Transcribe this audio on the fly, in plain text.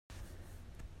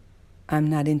I'm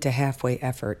not into halfway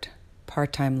effort,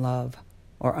 part-time love,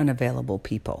 or unavailable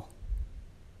people.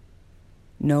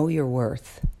 Know your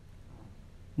worth.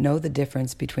 Know the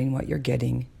difference between what you're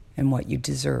getting and what you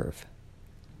deserve.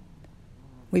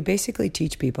 We basically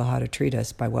teach people how to treat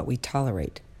us by what we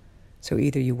tolerate. So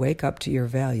either you wake up to your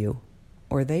value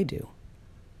or they do.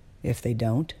 If they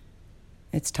don't,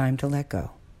 it's time to let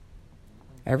go.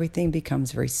 Everything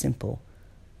becomes very simple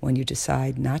when you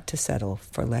decide not to settle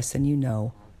for less than you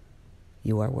know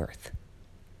you are worth.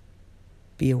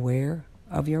 Be aware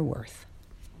of your worth.